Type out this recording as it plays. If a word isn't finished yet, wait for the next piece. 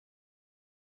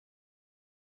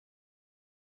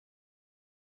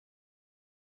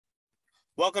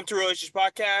Welcome to Relationships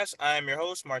Podcast. I am your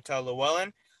host, Martel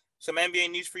Llewellyn. Some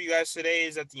NBA news for you guys today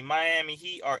is that the Miami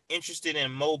Heat are interested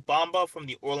in Mo Bamba from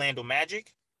the Orlando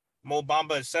Magic. Mo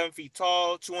Bamba is 7 feet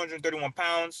tall, 231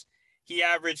 pounds. He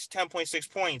averaged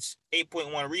 10.6 points,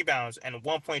 8.1 rebounds, and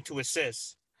 1.2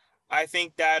 assists. I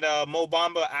think that Mo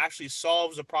Bamba actually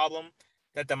solves the problem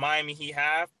that the Miami Heat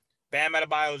have. Bam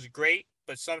Adebayo is great,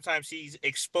 but sometimes he's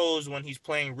exposed when he's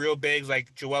playing real bigs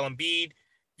like Joel Embiid,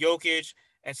 Jokic,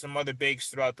 and some other bigs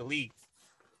throughout the league.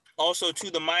 Also, too,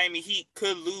 the Miami Heat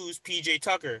could lose PJ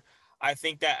Tucker. I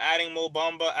think that adding Mo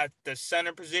Bamba at the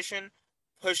center position,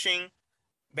 pushing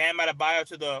Bam Adebayo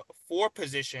to the 4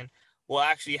 position, will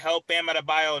actually help Bam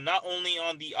Adebayo not only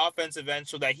on the offensive end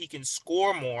so that he can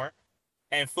score more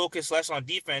and focus less on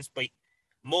defense, but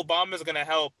Mo Bamba is going to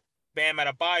help Bam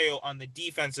Adebayo on the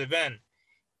defensive end.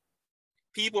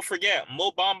 People forget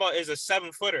Mo Bamba is a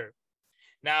 7-footer.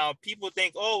 Now, people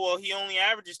think, oh, well, he only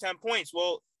averages 10 points.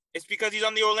 Well, it's because he's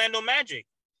on the Orlando Magic.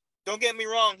 Don't get me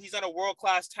wrong, he's not a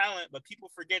world-class talent, but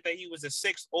people forget that he was a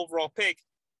 6th overall pick.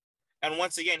 And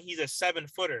once again, he's a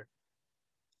 7-footer.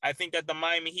 I think that the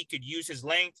Miami Heat could use his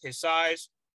length, his size,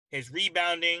 his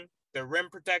rebounding, the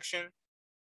rim protection.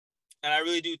 And I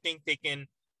really do think they can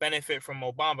benefit from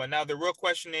Mo Bamba. Now, the real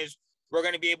question is, we're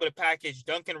going to be able to package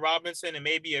Duncan Robinson and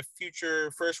maybe a future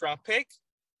first-round pick.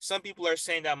 Some people are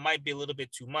saying that might be a little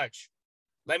bit too much.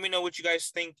 Let me know what you guys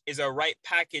think is a right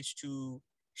package to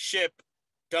ship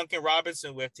Duncan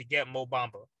Robinson with to get Mo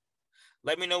Bamba.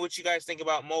 Let me know what you guys think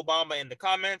about Mo Bamba in the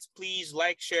comments. Please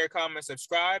like, share, comment,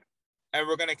 subscribe. And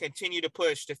we're going to continue to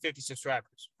push to 50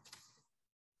 subscribers.